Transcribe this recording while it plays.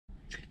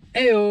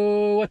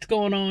Heyo, what's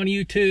going on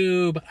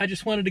YouTube? I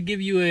just wanted to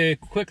give you a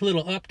quick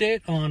little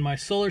update on my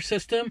solar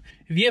system.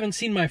 If you haven't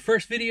seen my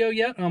first video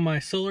yet on my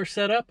solar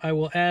setup, I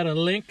will add a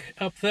link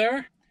up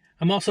there.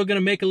 I'm also going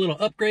to make a little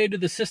upgrade to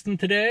the system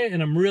today,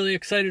 and I'm really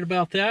excited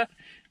about that.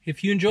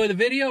 If you enjoy the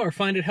video or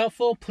find it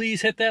helpful,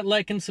 please hit that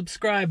like and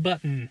subscribe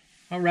button.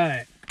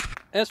 Alright.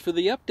 As for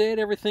the update,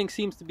 everything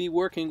seems to be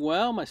working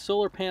well. My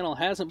solar panel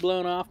hasn't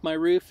blown off my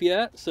roof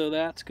yet, so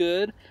that's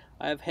good.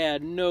 I've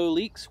had no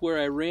leaks where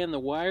I ran the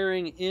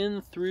wiring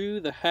in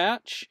through the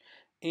hatch,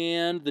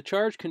 and the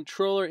charge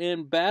controller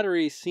and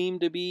battery seem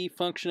to be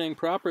functioning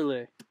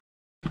properly.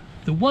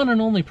 The one and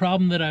only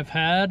problem that I've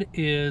had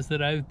is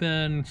that I've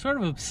been sort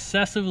of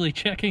obsessively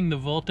checking the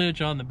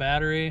voltage on the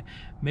battery,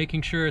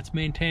 making sure it's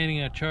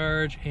maintaining a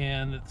charge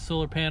and that the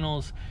solar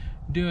panel's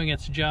doing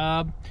its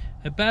job.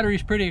 The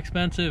battery's pretty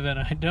expensive and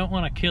I don't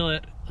want to kill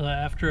it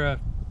after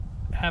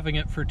having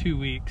it for 2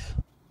 weeks.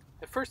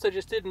 At first I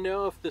just didn't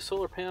know if the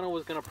solar panel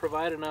was going to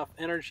provide enough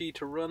energy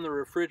to run the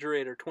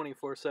refrigerator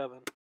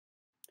 24/7.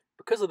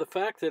 Because of the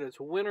fact that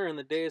it's winter and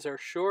the days are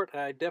short,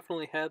 I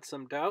definitely had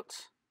some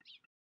doubts.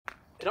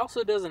 It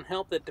also doesn't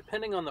help that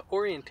depending on the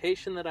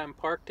orientation that I'm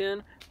parked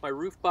in, my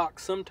roof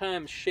box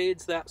sometimes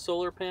shades that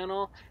solar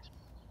panel.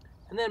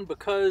 And then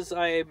because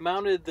I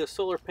mounted the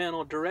solar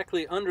panel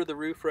directly under the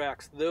roof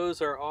racks,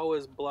 those are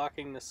always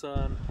blocking the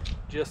sun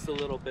just a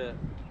little bit.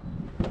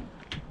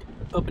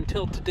 Up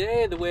until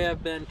today, the way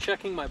I've been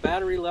checking my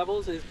battery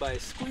levels is by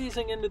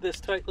squeezing into this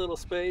tight little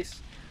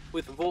space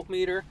with a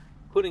voltmeter,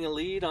 putting a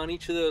lead on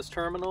each of those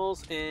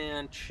terminals,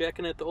 and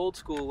checking it the old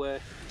school way.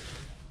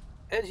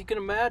 As you can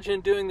imagine,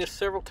 doing this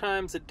several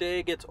times a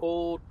day gets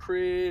old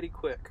pretty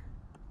quick.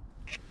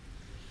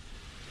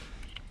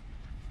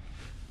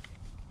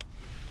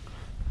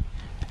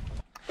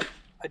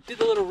 I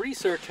did a little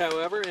research,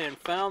 however, and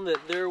found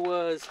that there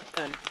was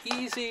an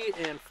easy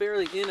and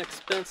fairly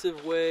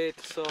inexpensive way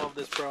to solve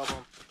this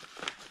problem.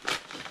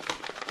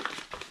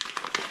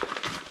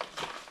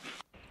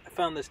 I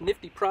found this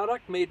nifty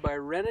product made by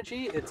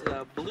Renogy. It's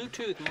a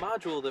Bluetooth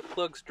module that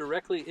plugs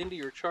directly into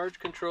your charge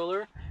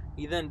controller.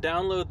 You then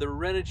download the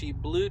Renogy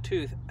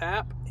Bluetooth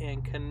app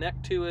and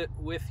connect to it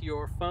with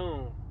your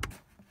phone.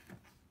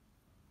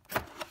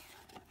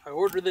 I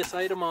ordered this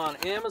item on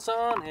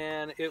Amazon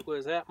and it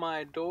was at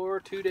my door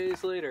 2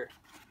 days later.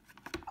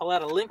 I'll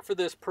add a link for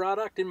this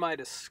product in my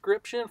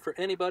description for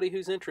anybody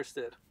who's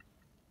interested.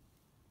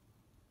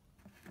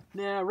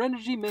 Now,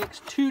 Renogy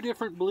makes two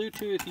different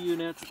Bluetooth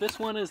units. This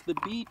one is the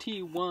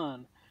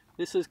BT1.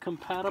 This is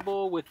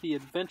compatible with the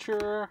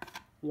Adventurer,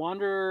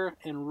 Wanderer,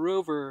 and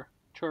Rover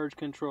charge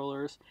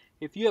controllers.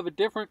 If you have a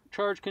different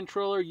charge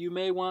controller, you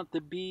may want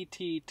the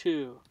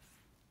BT2.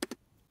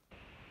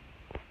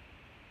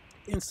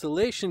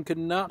 Installation could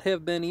not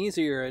have been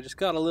easier. I just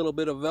got a little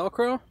bit of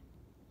Velcro.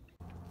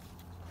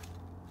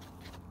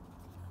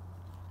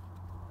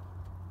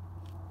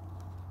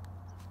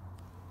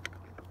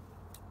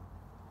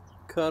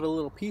 Cut a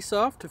little piece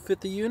off to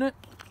fit the unit.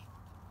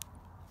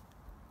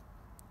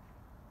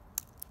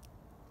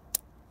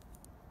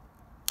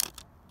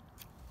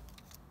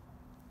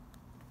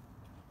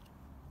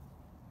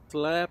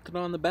 Slapped it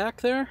on the back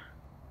there.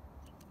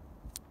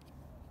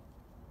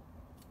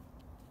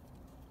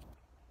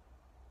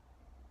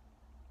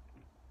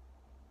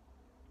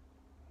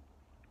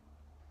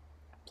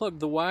 Plug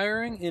the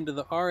wiring into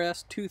the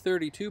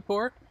RS-232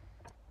 port.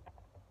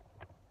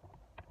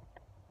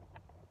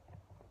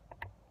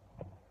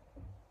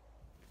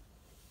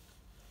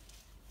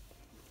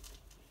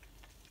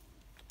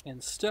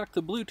 And stuck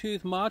the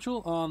Bluetooth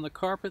module on the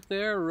carpet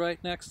there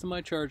right next to my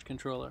charge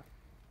controller.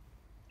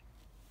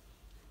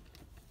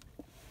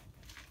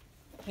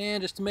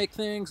 And just to make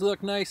things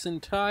look nice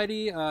and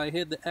tidy, I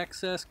hid the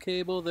excess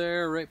cable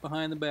there right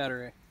behind the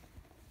battery.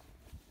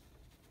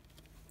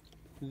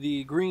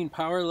 The green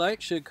power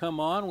light should come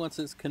on once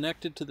it's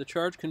connected to the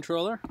charge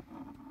controller.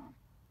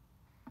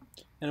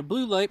 And a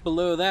blue light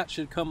below that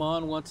should come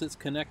on once it's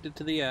connected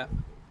to the app.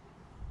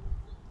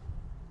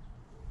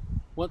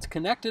 Once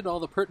connected, all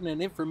the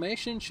pertinent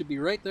information should be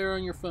right there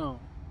on your phone.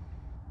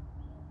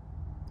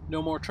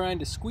 No more trying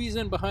to squeeze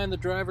in behind the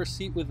driver's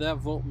seat with that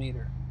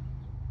voltmeter.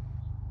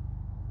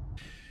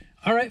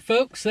 Alright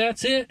folks,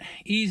 that's it.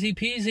 Easy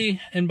peasy.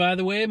 And by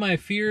the way, my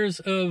fears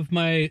of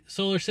my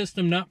solar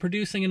system not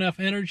producing enough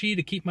energy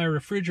to keep my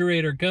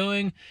refrigerator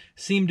going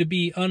seem to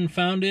be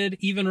unfounded.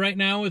 Even right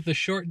now with the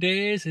short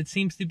days, it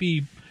seems to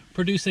be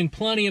producing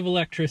plenty of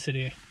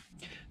electricity.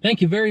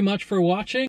 Thank you very much for watching.